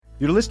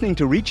You're listening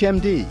to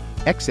ReachMD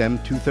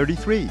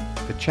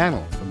XM233, the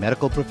channel for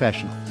medical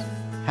professionals.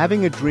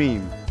 Having a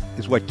dream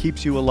is what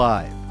keeps you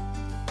alive.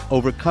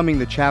 Overcoming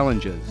the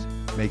challenges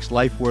makes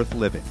life worth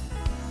living.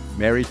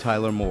 Mary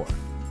Tyler Moore.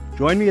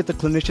 Join me at the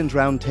Clinicians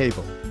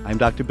Roundtable. I'm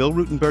Dr. Bill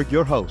Rutenberg,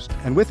 your host,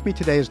 and with me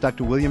today is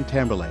Dr. William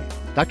Tamberlane.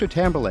 Dr.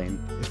 Tamberlane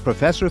is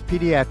Professor of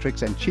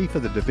Pediatrics and Chief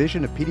of the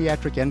Division of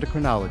Pediatric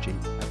Endocrinology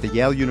at the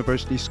Yale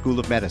University School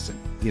of Medicine.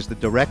 He is the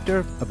Director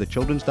of the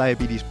Children's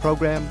Diabetes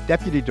Program,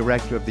 Deputy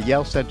Director of the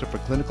Yale Center for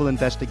Clinical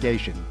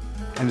Investigation,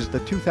 and is the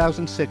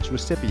 2006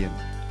 recipient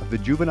of the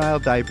Juvenile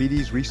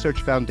Diabetes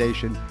Research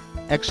Foundation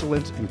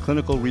Excellence in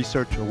Clinical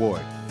Research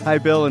Award. Hi,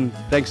 Bill, and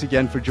thanks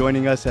again for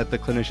joining us at the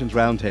Clinicians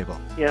Roundtable.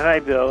 Yeah, hi,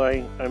 Bill.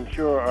 I'm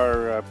sure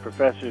our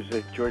professors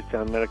at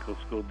Georgetown Medical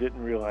School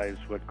didn't realize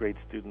what great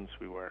students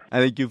we were. I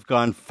think you've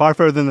gone far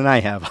further than I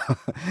have.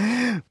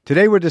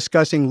 Today we're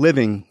discussing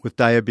living with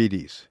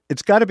diabetes.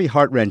 It's got to be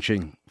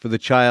heart-wrenching for the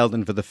child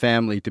and for the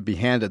family to be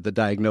handed the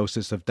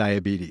diagnosis of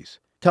diabetes.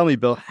 Tell me,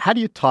 Bill, how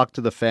do you talk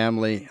to the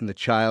family and the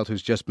child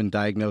who's just been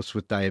diagnosed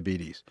with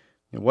diabetes?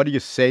 What do you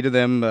say to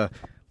them?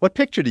 What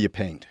picture do you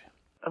paint?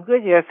 I'm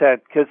glad you asked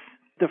that, because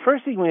the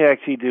first thing we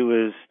actually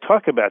do is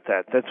talk about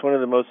that. That's one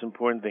of the most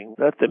important things,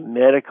 not the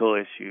medical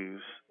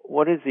issues.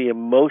 What is the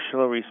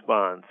emotional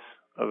response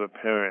of a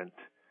parent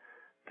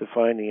to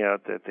finding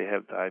out that they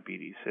have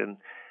diabetes? And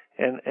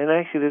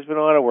actually, there's been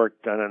a lot of work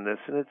done on this,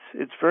 and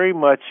it's very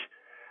much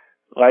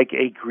like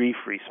a grief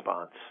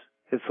response.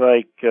 It's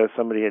like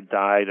somebody had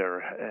died, or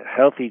a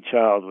healthy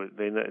child.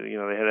 They had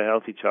a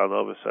healthy child.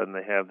 All of a sudden,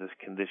 they have this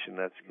condition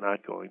that's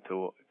not going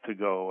to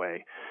go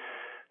away.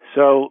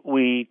 So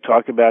we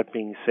talk about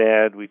being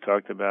sad. We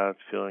talked about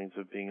feelings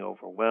of being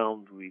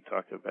overwhelmed. We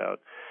talk about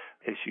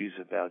issues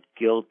about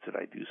guilt. Did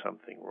I do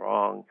something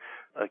wrong?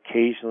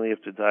 Occasionally,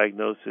 if the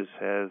diagnosis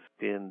has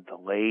been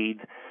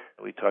delayed,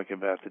 we talk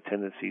about the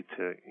tendency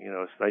to,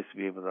 it's nice to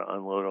be able to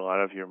unload a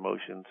lot of your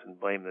emotions and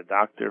blame the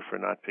doctor for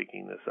not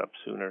picking this up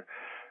sooner.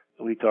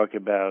 We talk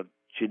about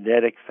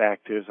genetic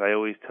factors. I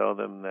always tell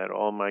them that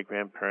all my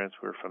grandparents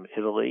were from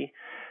Italy,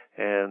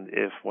 and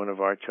if one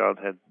of our child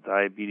had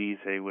diabetes,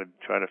 they would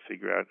try to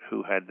figure out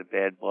who had the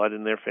bad blood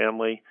in their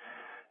family,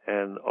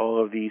 and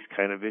all of these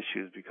kind of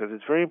issues, because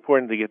it's very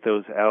important to get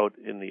those out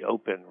in the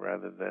open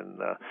rather than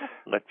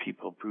let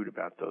people brood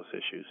about those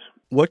issues.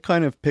 What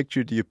kind of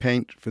picture do you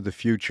paint for the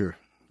future?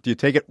 Do you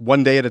take it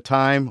one day at a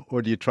time,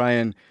 or do you try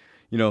and,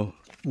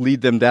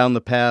 lead them down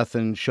the path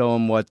and show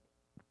them what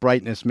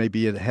brightness may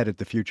be ahead at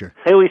the future?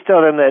 I always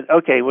tell them that,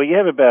 you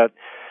have about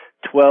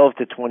 12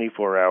 to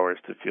 24 hours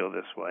to feel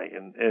this way.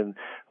 And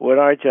what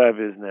our job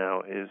is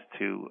now is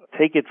to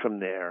take it from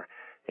there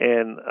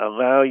and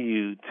allow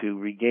you to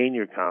regain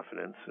your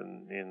confidence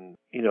in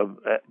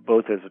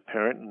both as a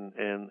parent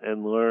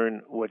and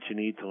learn what you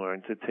need to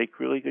learn to take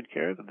really good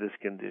care of this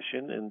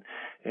condition.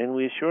 And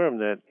we assure them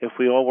that if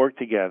we all work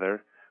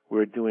together,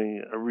 we're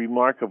doing a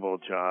remarkable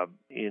job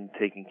in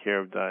taking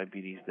care of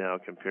diabetes now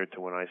compared to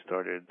when I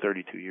started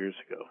 32 years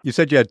ago. You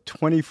said you had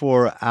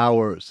 24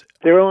 hours.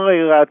 They're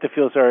only allowed to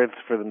feel sorry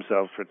for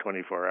themselves for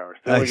 24 hours.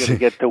 Then we're going to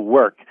get to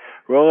work,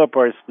 roll up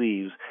our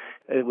sleeves.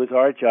 It was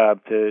our job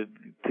to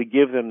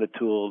give them the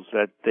tools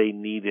that they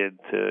needed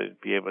to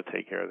be able to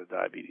take care of the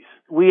diabetes.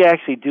 We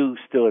actually do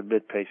still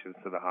admit patients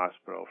to the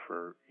hospital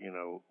for,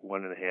 1.5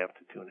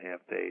 to 2.5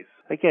 days.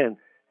 Again,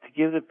 to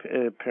give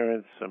the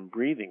parents some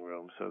breathing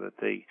room so that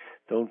they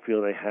don't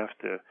feel they have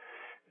to,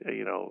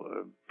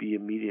 be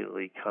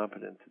immediately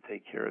competent to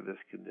take care of this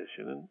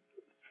condition. And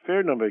a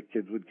fair number of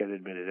kids would get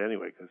admitted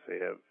anyway because they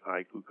have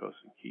high glucose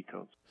and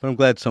ketones. But I'm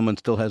glad someone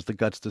still has the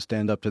guts to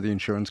stand up to the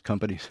insurance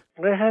companies.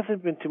 It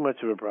hasn't been too much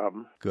of a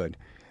problem. Good.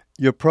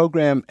 Your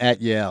program at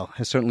Yale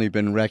has certainly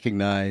been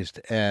recognized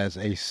as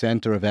a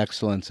center of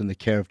excellence in the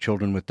care of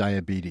children with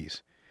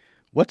diabetes.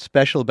 What's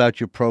special about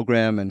your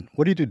program, and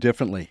what do you do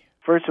differently?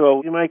 First of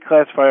all, you might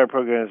classify our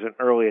program as an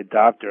early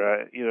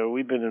adopter.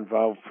 We've been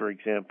involved, for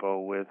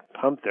example, with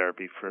pump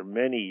therapy for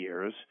many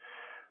years.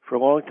 For a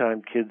long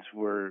time, kids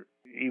were,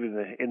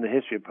 even in the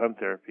history of pump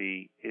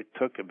therapy, it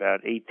took about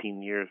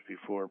 18 years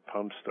before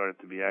pumps started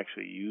to be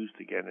actually used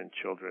again in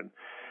children.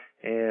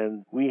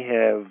 And we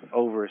have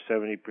over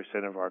 70%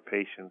 of our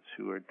patients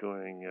who are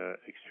doing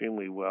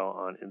extremely well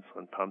on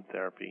insulin pump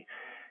therapy.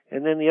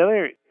 And then the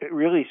other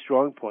really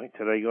strong point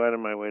that I go out of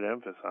my way to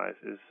emphasize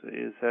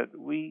is that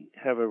we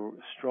have a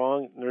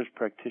strong nurse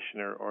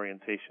practitioner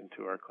orientation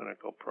to our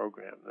clinical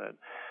program. That,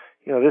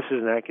 this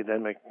is an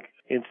academic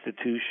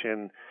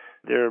institution.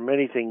 There are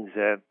many things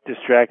that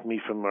distract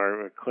me from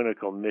our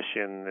clinical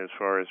mission as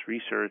far as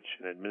research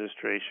and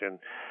administration.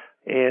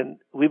 And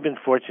we've been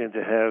fortunate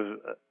to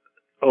have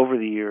over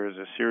the years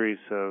a series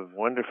of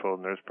wonderful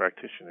nurse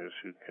practitioners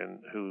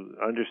who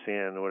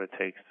understand what it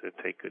takes to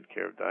take good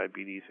care of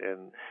diabetes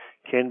and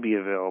can be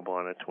available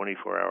on a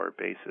 24-hour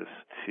basis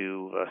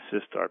to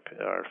assist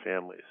our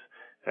families.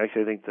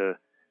 Actually, I think the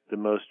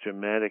most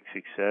dramatic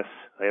success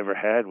I ever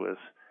had was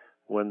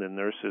when the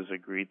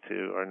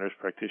our nurse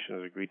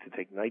practitioners agreed to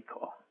take night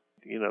call.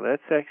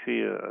 That's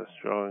actually a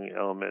strong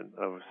element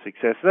of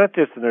success. Not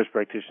just the nurse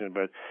practitioner,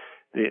 but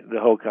the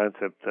whole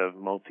concept of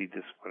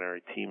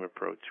multidisciplinary team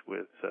approach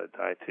with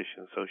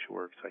dietitians, social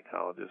work,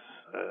 psychologists,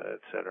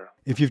 etc.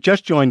 If you've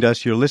just joined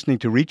us, you're listening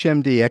to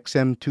ReachMD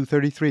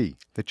XM233,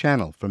 the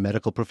channel for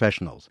medical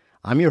professionals.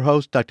 I'm your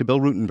host, Dr. Bill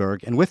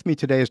Rutenberg, and with me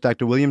today is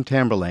Dr. William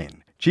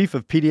Tamberlane, Chief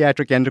of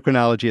Pediatric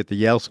Endocrinology at the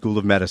Yale School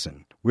of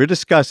Medicine. We're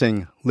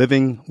discussing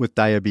living with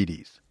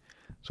diabetes.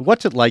 So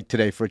what's it like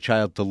today for a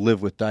child to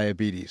live with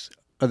diabetes?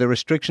 Are there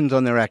restrictions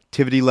on their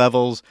activity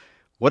levels?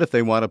 What if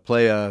they want to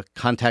play a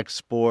contact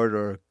sport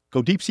or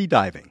go deep sea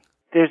diving?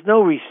 There's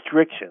no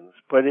restrictions,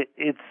 but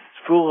it's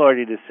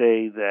foolhardy to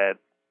say that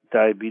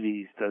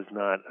diabetes does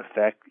not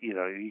affect,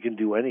 you can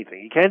do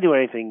anything. You can do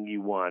anything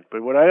you want.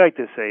 But what I like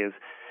to say is,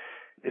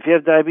 if you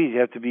have diabetes, you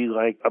have to be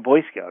like a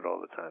Boy Scout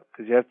all the time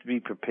because you have to be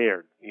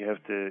prepared. You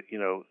have to,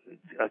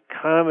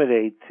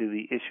 accommodate to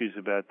the issues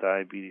about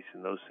diabetes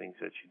and those things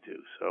that you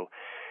do. So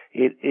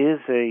it is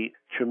a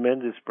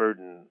tremendous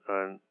burden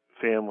on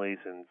families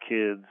and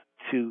kids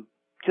to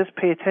just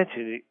pay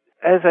attention.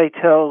 As I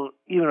tell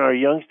even our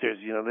youngsters,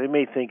 they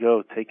may think,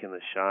 taking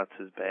the shots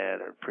is bad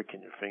or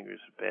pricking your fingers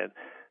is bad.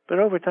 But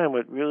over time,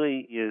 what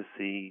really is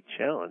the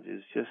challenge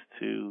is just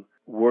to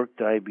work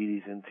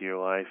diabetes into your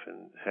life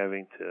and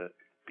having to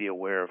be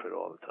aware of it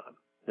all the time.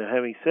 Now,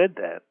 having said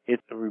that,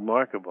 it's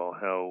remarkable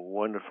how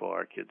wonderful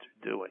our kids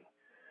are doing.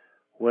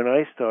 When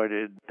I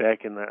started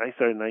in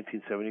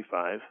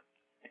 1975,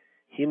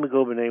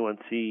 hemoglobin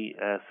A1C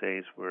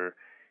assays were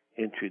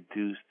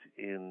introduced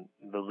in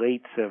the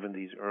late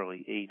 70s,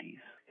 early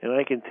 80s. And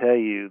I can tell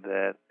you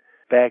that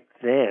back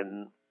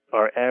then,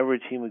 our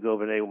average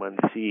hemoglobin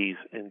A1Cs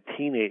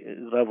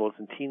in levels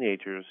in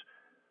teenagers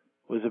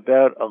was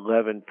about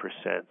 11%.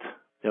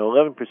 Now,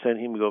 11%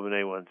 hemoglobin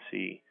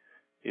A1C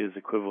is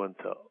equivalent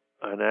to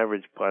an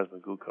average plasma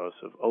glucose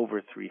of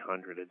over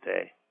 300 a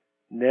day.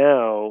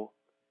 Now,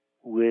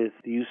 with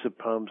the use of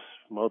pumps,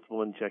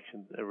 multiple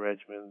injection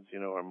regimens,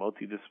 our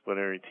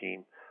multidisciplinary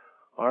team,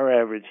 our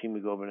average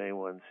hemoglobin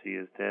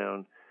A1C is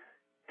down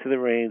to the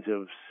range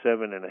of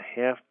 7.5%,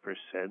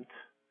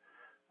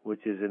 which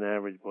is an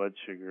average blood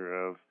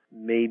sugar of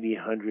maybe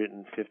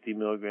 150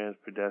 milligrams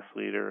per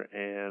deciliter,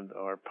 and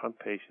our pump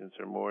patients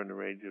are more in the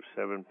range of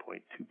 7.2%.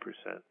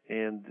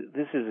 And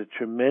this is a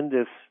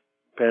tremendous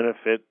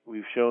benefit.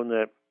 We've shown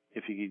that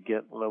if you could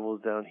get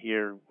levels down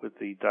here with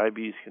the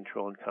diabetes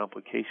control and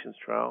complications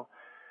trial,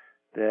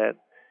 that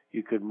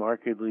you could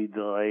markedly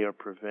delay or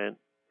prevent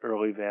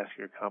early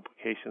vascular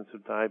complications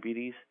of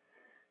diabetes.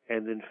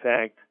 And in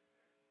fact,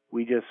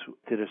 we just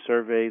did a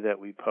survey that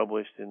we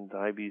published in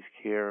Diabetes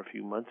Care a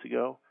few months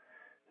ago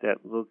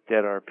that looked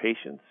at our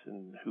patients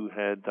and who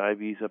had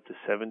diabetes up to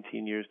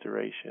 17 years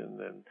duration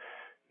and,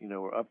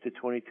 were up to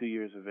 22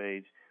 years of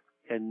age.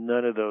 And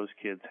none of those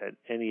kids had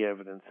any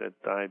evidence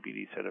that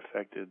diabetes had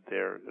affected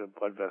their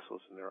blood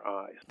vessels in their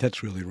eyes.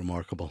 That's really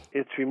remarkable.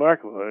 It's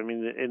remarkable. I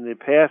mean, in the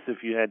past,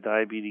 if you had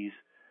diabetes,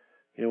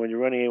 when you're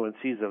running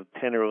A1Cs of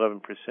 10 or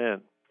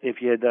 11%,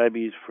 if you had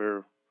diabetes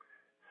for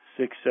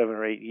 6, 7,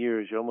 or 8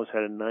 years, you almost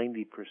had a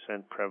 90%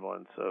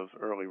 prevalence of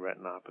early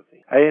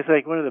retinopathy. It's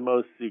like one of the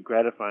most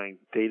gratifying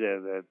data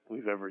that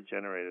we've ever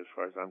generated as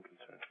far as I'm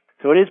concerned.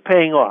 So it is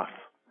paying off.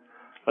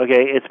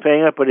 Okay, it's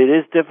paying up, but it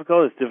is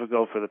difficult. It's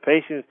difficult for the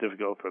patient. It's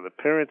difficult for the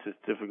parents. It's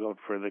difficult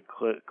for the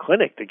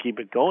clinic to keep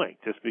it going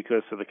just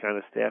because of the kind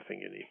of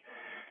staffing you need.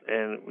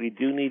 And we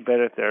do need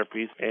better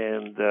therapies,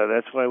 and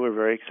that's why we're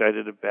very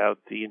excited about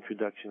the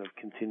introduction of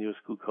continuous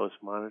glucose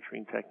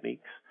monitoring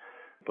techniques,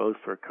 both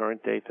for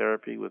current-day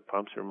therapy with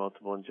pumps or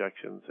multiple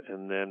injections,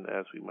 and then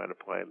as we might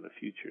apply it in the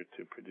future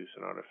to produce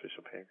an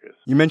artificial pancreas.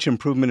 You mentioned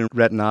improvement in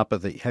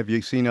retinopathy. Have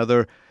you seen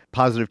other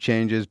positive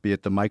changes, be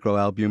it the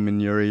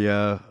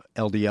microalbuminuria,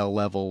 LDL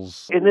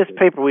levels? In this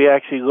paper, we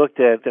actually looked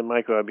at the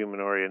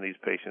microalbuminuria in these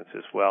patients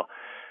as well.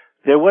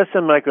 There was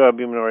some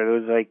microalbuminuria. There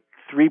was like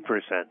 3%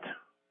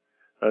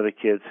 of the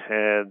kids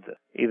had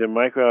either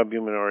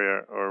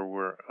microalbuminuria or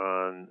were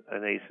on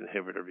an ACE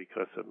inhibitor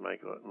because of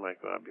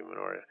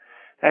microalbuminuria.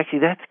 Actually,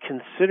 that's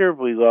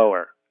considerably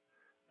lower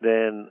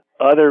than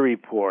other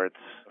reports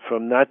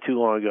from not too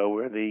long ago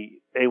where the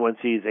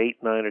A1C is 8,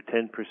 9, or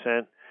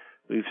 10%.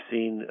 We've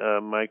seen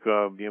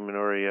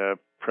microalbuminuria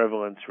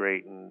prevalence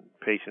rate in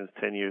patients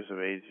 10 years of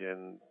age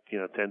and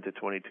 10 to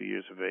 22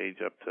 years of age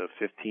up to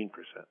 15%.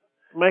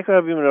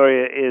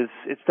 Microalbuminuria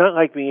it's not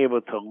like being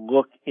able to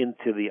look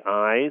into the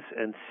eyes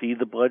and see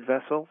the blood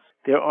vessels.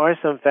 There are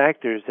some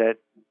factors that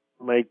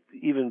might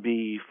even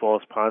be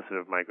false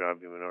positive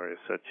microalbuminuria,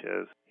 such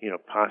as,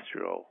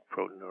 postural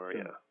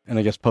proteinuria. And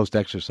I guess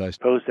post-exercise.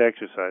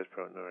 Post-exercise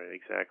proteinuria,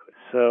 exactly.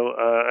 So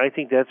I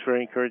think that's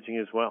very encouraging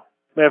as well.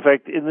 Matter of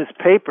fact, in this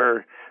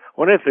paper,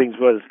 one of the things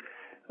was,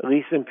 at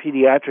least in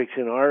pediatrics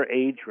in our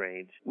age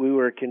range, we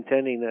were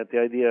contending that the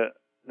idea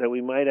that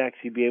we might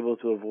actually be able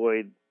to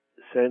avoid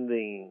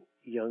sending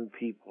young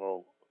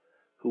people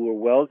who were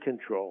well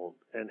controlled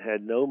and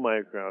had no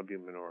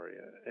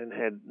microalbuminuria and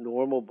had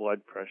normal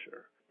blood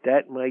pressure,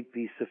 that might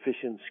be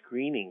sufficient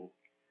screening,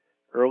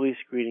 early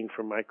screening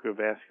for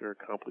microvascular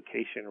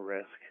complication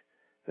risk.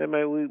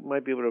 We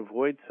might be able to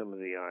avoid some of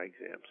the eye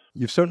exams.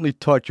 You've certainly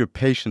taught your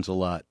patients a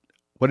lot.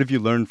 What have you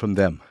learned from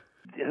them?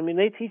 I mean,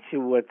 they teach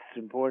you what's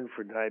important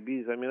for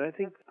diabetes. I mean, I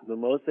think the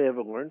most they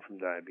ever learned from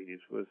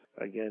diabetes was,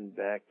 again,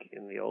 back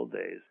in the old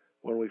days.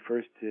 When we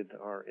first did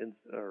our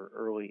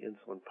early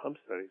insulin pump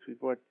studies, we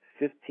brought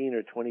 15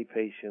 or 20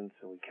 patients,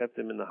 and we kept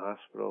them in the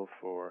hospital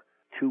for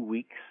 2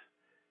 weeks,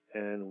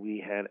 and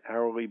we had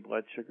hourly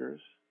blood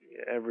sugars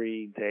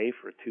every day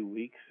for 2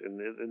 weeks. And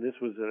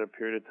this was at a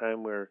period of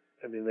time where,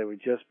 I mean, they were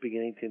just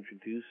beginning to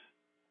introduce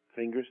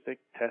finger stick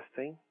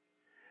testing.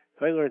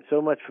 So I learned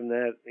so much from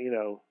that,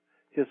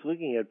 just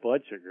looking at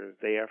blood sugars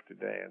day after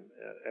day. And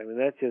I mean,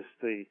 that's just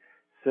the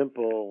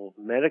simple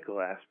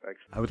medical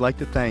aspects. I would like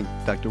to thank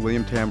Dr.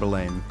 William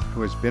Tamberlane,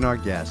 who has been our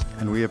guest,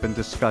 and we have been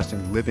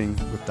discussing living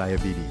with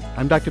diabetes.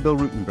 I'm Dr. Bill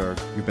Rutenberg.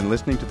 You've been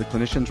listening to the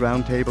Clinicians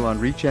Roundtable on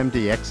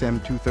ReachMD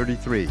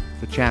XM233,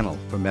 the channel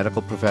for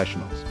medical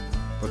professionals.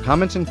 For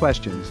comments and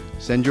questions,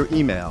 send your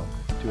email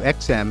to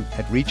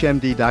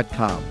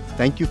xm@reachmd.com.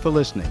 Thank you for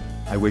listening.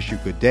 I wish you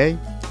good day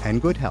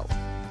and good health.